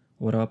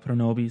 ora pro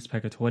nobis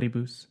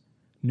peccatoribus,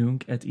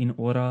 nunc et in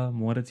hora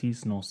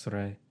mortis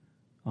nostrae.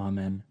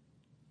 Amen.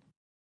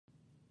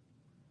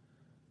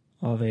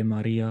 Ave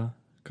Maria,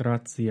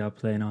 gratia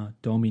plena,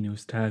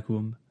 Dominus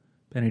tecum,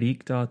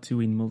 benedicta tu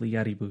in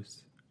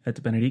mulieribus,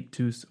 et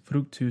benedictus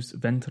fructus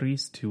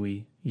ventris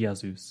tui,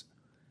 Iesus.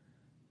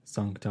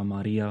 Sancta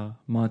Maria,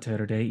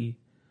 Mater Dei,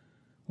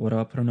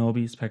 ora pro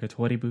nobis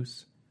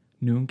peccatoribus,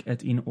 nunc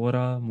et in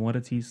hora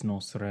mortis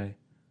nostrae.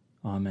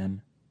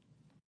 Amen.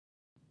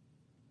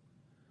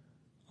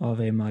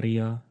 Ave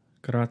Maria,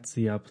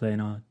 gratia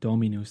plena,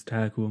 Dominus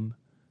tecum,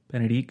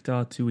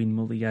 benedicta tu in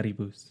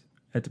mulieribus,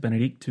 et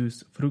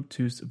benedictus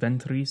fructus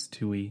ventris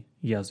tui,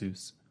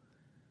 Iesus.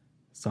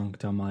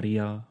 Sancta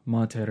Maria,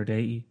 Mater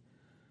Dei,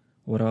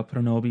 ora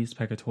pro nobis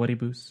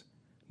peccatoribus,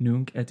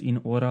 nunc et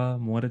in hora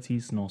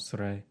mortis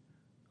nostrae.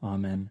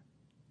 Amen.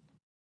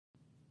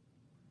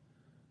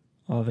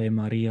 Ave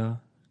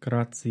Maria,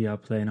 gratia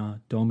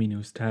plena,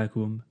 Dominus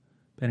tecum,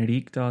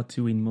 benedicta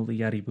tu in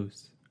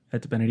mulieribus,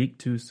 et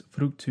benedictus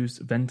fructus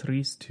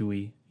ventris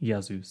tui,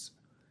 Iesus.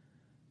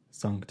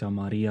 Sancta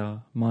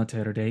Maria,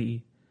 Mater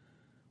Dei,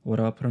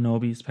 ora pro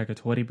nobis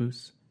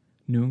peccatoribus,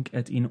 nunc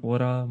et in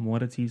hora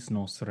mortis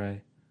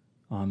nostrae.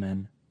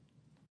 Amen.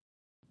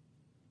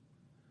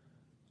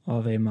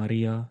 Ave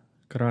Maria,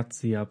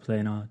 gratia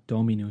plena,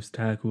 Dominus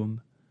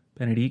tecum,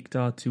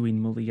 benedicta tu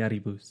in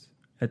mulieribus,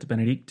 et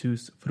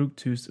benedictus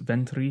fructus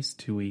ventris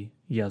tui,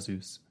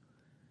 Iesus.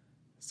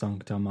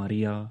 Sancta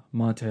Maria,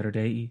 Mater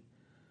Dei,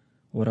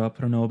 ora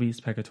pro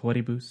nobis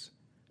peccatoribus,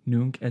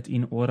 nunc et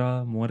in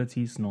hora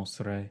mortis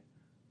nostrae.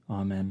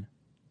 Amen.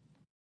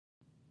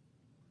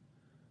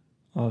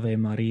 Ave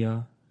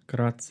Maria,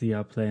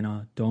 gratia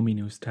plena,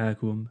 Dominus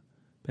tecum,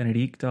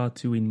 benedicta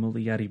tu in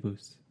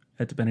mulieribus,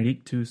 et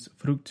benedictus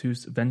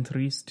fructus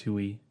ventris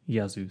tui,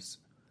 Iesus.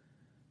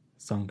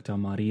 Sancta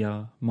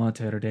Maria,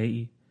 Mater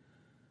Dei,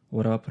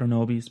 ora pro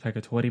nobis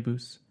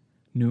peccatoribus,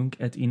 nunc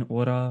et in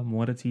hora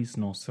mortis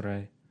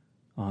nostrae.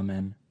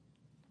 Amen.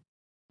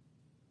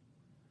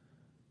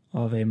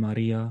 Ave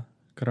Maria,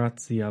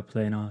 gratia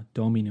plena,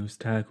 Dominus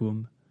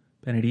tecum,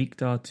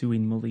 benedicta tu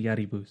in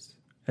mulieribus,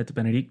 et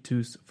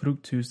benedictus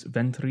fructus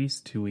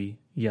ventris tui,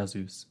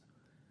 Iesus.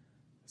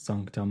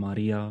 Sancta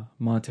Maria,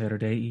 Mater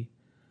Dei,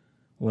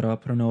 ora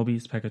pro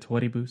nobis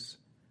peccatoribus,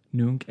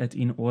 nunc et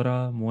in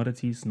hora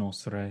mortis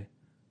nostrae.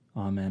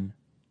 Amen.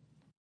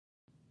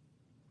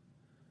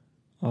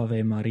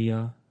 Ave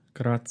Maria,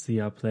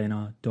 gratia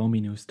plena,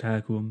 Dominus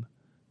tecum,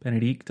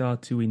 benedicta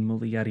tu in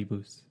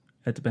mulieribus,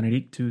 et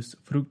benedictus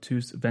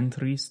fructus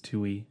ventris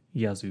tui,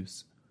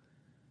 Iesus.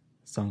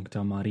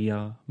 Sancta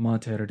Maria,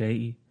 Mater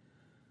Dei,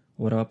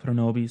 ora pro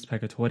nobis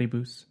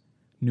peccatoribus,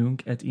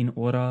 nunc et in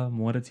hora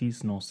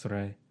mortis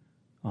nostrae.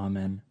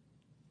 Amen.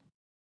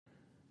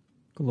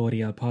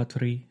 Gloria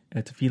Patri,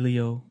 et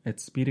Filio, et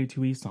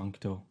Spiritui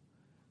Sancto,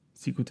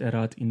 sicut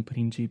erat in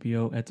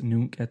principio et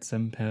nunc et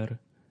semper,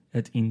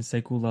 et in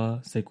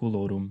saecula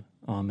saeculorum.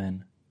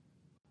 Amen.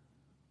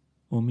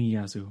 O mi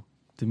Iesu,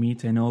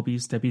 dimite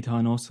nobis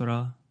debita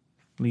nostra,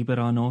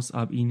 libera nos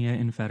ab inie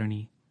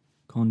inferni,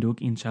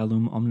 conduc in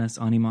caelum omnes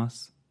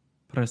animas,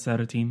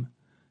 praesertim,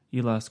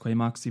 illasque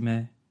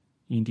maxime,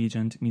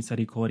 indigent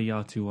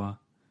misericordia tua.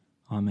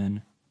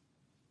 Amen.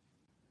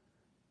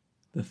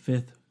 The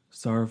fifth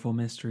sorrowful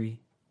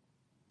mystery,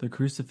 the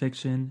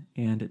crucifixion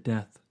and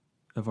death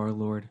of our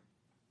Lord.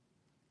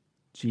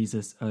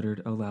 Jesus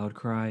uttered a loud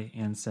cry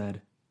and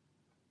said,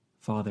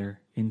 Father,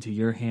 into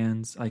your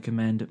hands I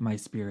commend my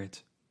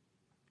spirit.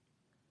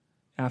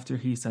 After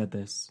he said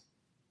this,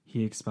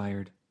 he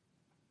expired.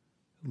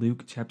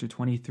 Luke chapter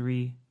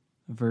 23,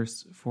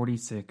 verse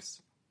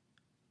 46.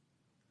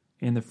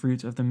 And the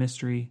fruit of the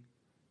mystery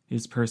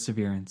is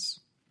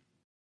perseverance.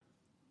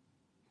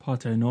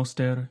 Pater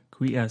noster,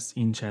 qui es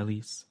in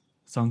celis,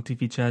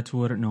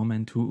 sanctificetur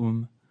nomen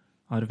tuum,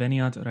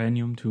 adveniat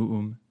regnum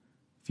tuum,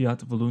 fiat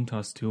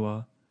voluntas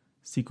tua,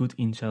 sicut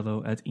in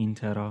cielo et in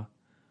terra.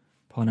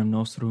 Panem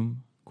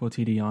nostrum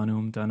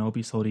quotidianum da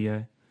nobis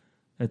hodie,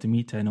 et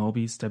dimitte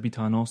nobis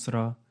debita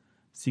nostra,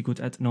 sicut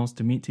et nos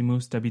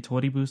dimittimus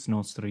debitoribus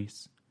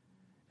nostris,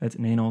 et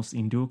ne nos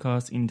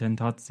inducas in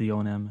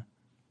tentationem,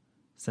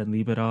 sed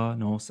libera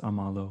nos a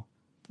malo.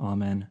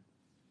 Amen.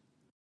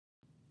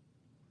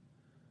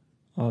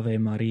 Ave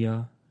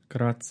Maria,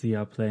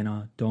 gratia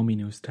plena,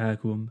 Dominus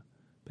tecum,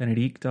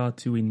 benedicta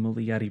tu in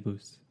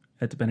mulieribus,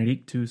 et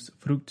benedictus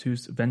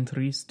fructus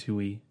ventris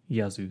tui,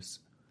 Iesus.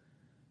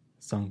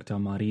 Sancta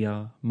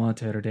Maria,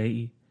 Mater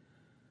Dei,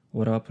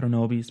 ora pro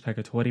nobis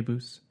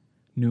peccatoribus,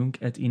 nunc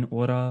et in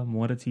hora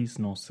mortis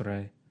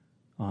nostrae.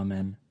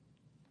 Amen.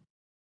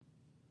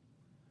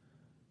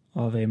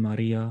 Ave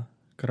Maria,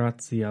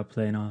 gratia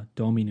plena,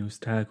 Dominus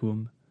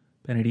tecum,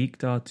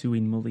 benedicta tu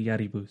in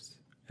mulieribus,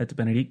 et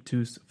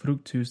benedictus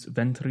fructus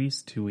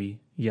ventris tui,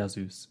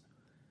 Iesus.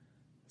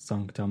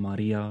 Sancta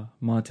Maria,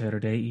 Mater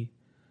Dei,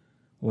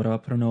 ora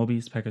pro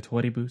nobis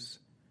peccatoribus,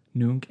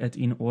 nunc et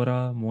in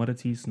hora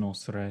mortis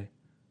nostrae.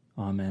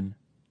 Amen.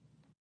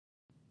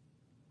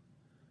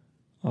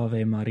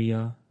 Ave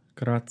Maria,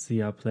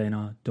 gratia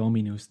plena,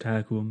 Dominus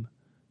tecum,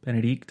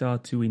 benedicta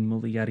tu in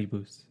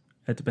mulieribus,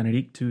 et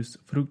benedictus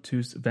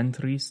fructus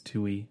ventris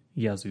tui,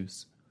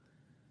 Iesus.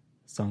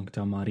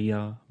 Sancta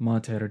Maria,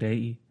 Mater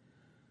Dei,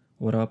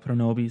 ora pro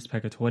nobis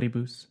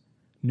peccatoribus,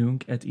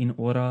 nunc et in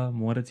hora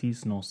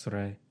mortis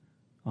nostrae.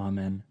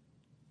 Amen.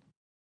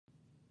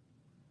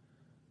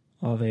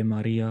 Ave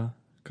Maria,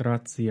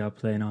 gratia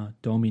plena,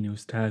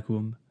 Dominus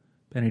tecum,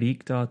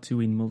 benedicta tu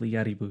in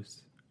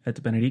mulieribus,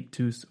 et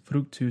benedictus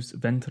fructus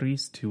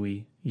ventris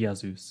tui,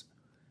 Iesus.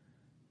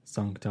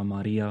 Sancta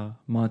Maria,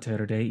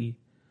 Mater Dei,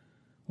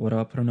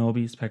 ora pro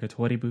nobis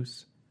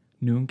peccatoribus,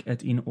 nunc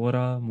et in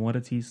hora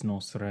mortis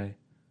nostrae.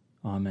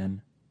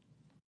 Amen.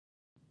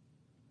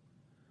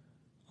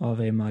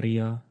 Ave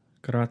Maria,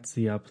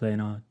 gratia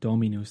plena,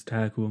 Dominus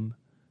tecum,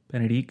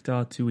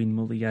 benedicta tu in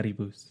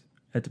mulieribus,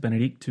 et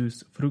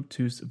benedictus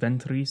fructus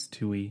ventris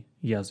tui,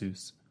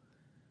 Iesus.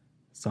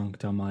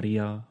 Sancta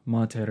Maria,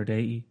 Mater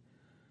Dei,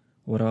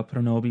 ora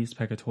pro nobis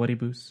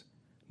peccatoribus,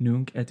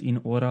 nunc et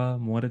in hora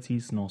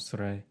mortis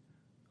nostrae.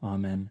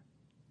 Amen.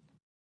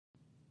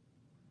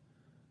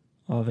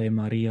 Ave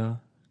Maria,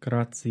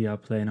 gratia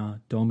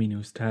plena,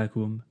 Dominus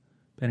tecum,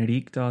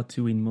 benedicta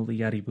tu in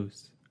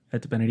mulieribus,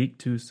 et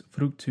benedictus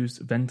fructus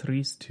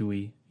ventris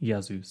tui,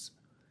 Iesus.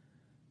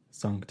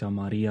 Sancta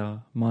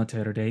Maria,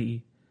 Mater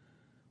Dei,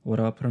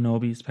 ora pro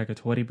nobis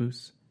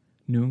peccatoribus,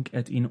 nunc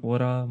et in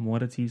hora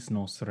mortis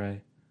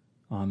nostrae.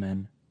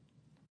 Amen.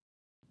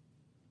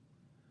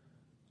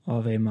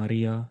 Ave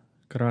Maria,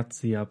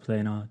 gratia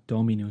plena,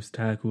 Dominus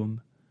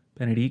tecum,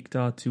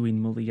 benedicta tu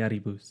in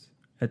mulieribus,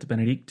 et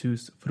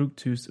benedictus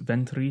fructus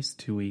ventris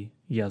tui,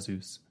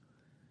 Iesus.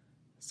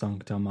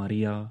 Sancta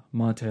Maria,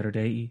 Mater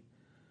Dei,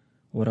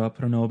 ora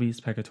pro nobis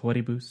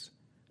peccatoribus,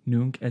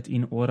 nunc et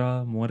in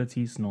hora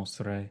mortis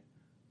nostrae.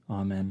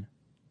 Amen.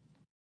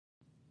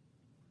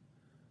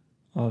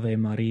 Ave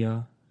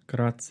Maria,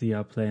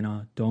 gratia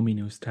plena,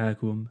 Dominus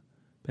tecum,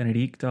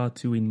 benedicta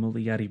tu in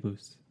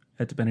mulieribus,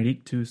 et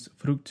benedictus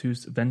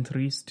fructus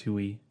ventris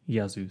tui,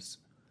 Iesus.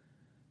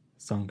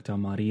 Sancta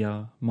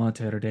Maria,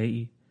 Mater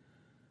Dei,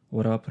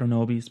 ora pro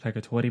nobis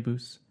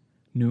peccatoribus,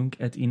 nunc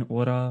et in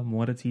hora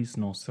mortis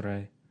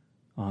nostrae.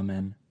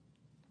 Amen.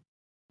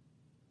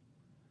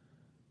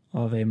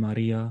 Ave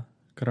Maria,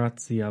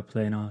 gratia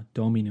plena,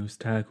 Dominus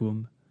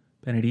tecum,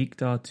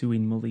 benedicta tu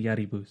in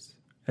mulieribus,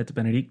 et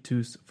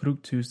benedictus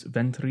fructus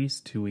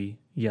ventris tui,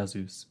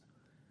 Iesus.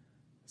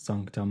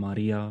 Sancta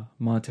Maria,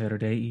 Mater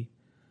Dei,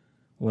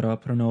 ora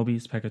pro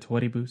nobis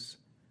peccatoribus,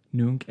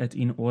 nunc et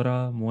in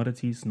hora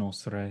mortis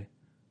nostrae.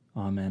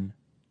 Amen.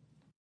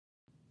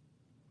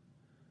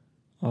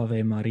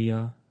 Ave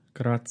Maria,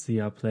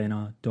 gratia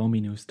plena,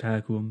 Dominus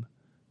tecum,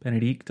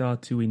 benedicta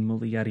tu in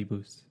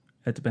mulieribus,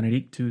 et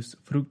benedictus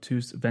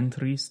fructus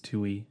ventris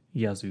tui,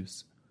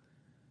 Iesus.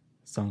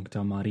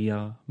 Sancta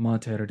Maria,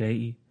 Mater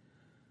Dei,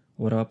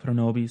 ora pro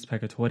nobis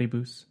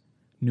peccatoribus,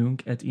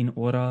 nunc et in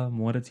hora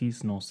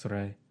mortis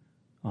nostrae.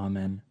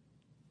 Amen.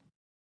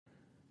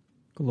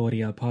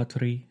 Gloria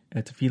Patri,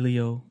 et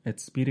Filio, et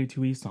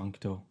Spiritui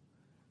Sancto,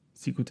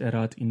 sicut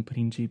erat in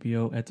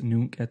principio et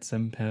nunc et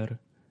semper,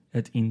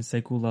 et in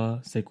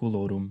saecula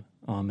saeculorum.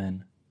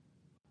 Amen.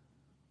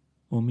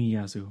 O mi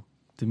Iesu,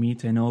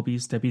 dimite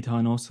nobis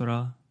debita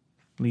nostra,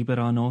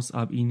 libera nos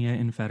ab inie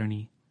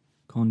inferni,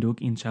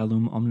 conduc in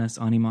caelum omnes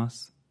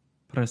animas,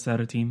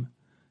 praesertim,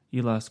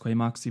 illasque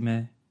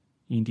maxime,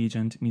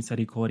 indigent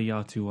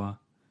misericordia tua.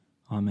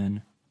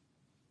 Amen.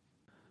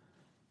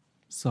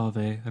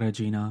 Salve,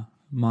 Regina,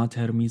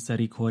 Mater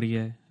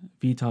misericordiae,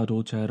 vita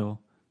dulcero,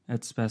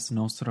 et spes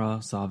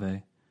nostra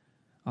salve.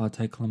 A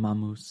te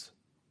clamamus,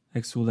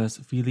 exules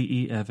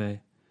filii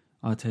Eve,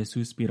 a te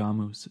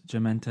suspiramus,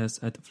 gementes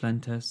et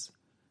flentes,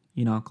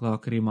 in ac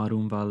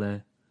lacrimarum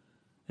vale.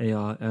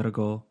 Ea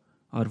ergo,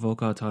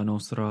 advocata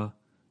nostra,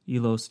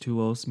 illos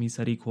tuos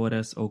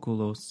misericordes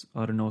oculos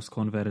ad nos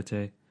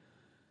converte,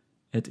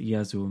 et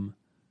Iesum,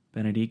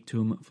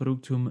 benedictum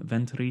fructum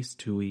ventris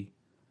tui,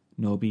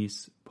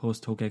 nobis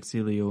post hoc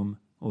exilium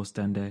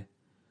ostende.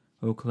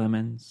 O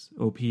clemens,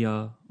 o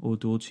pia, o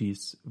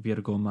dulcis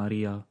Virgo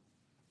Maria.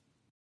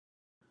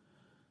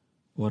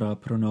 Ora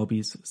pro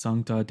nobis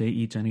sancta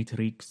Dei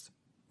genitrix,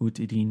 ut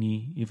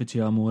digni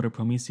efficiamur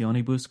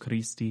promissionibus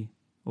Christi,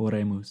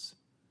 oremus.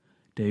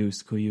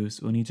 Deus cuius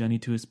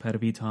unigenitus per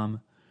vitam,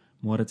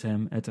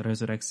 mortem et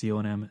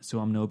resurrectionem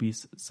suam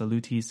nobis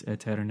salutis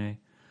eterne,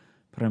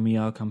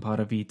 premia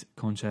comparavit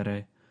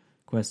concere,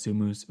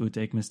 questumus ut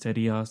ec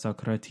mysteria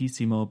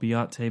sacratissimo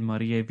beate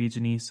Mariae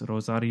Virginis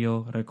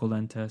Rosario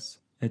recolentes,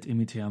 et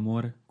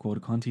imitiamur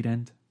quod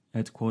continent,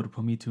 et quod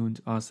promitunt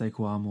a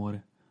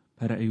sequamur,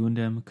 per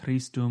eundem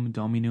Christum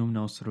Dominum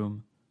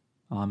nostrum.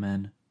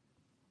 Amen.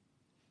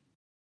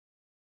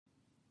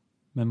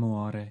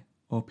 Memoare,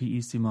 o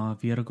piissima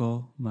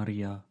Virgo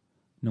Maria,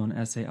 non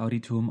esse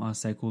auditum a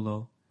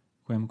seculo,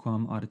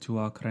 quemquam ad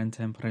tua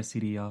crentem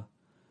presidia,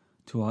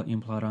 tua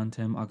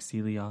implorantem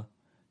auxilia,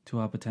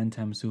 tua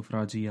petentem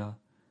suffragia,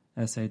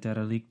 esse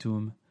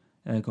derelictum,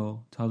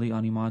 ego, tali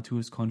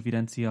animatus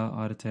confidentia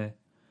arte,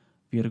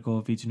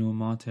 Virgo Virginum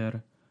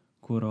Mater,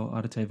 curo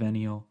arte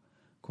venio,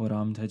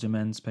 quoram te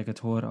gemens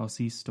peccator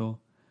ausisto,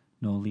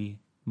 noli,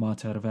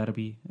 Mater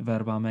verbi,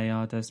 verba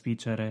mea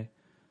despicere,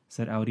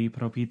 sed audi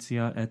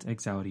propitia et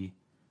exaudi.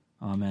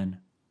 Amen.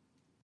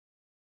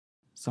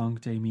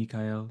 Sancte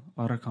Michael,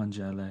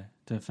 Arcangele,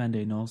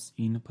 defende nos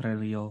in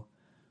prelio,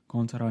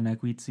 contra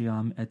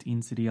nequitiam et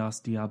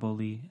insidias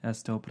diaboli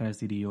esto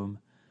presidium,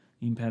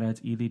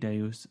 imperet illi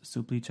Deus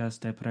supplices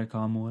de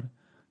precamur,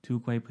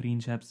 tuque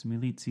princeps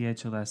militiae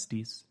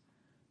celestis,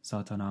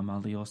 Satana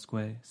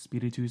maliosque,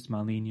 spiritus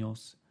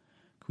malignos,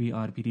 qui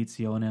ad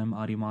petitionem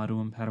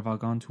animarum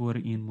pervagantur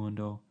in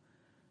mundo,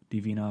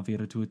 divina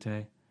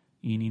virtute,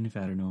 in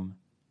infernum,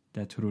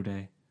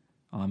 detrude.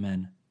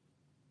 Amen.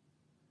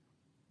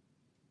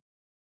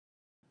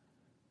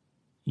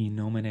 In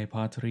nomine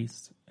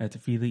Patris, et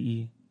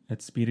Filii,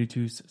 et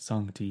Spiritus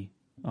Sancti.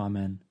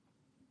 Amen.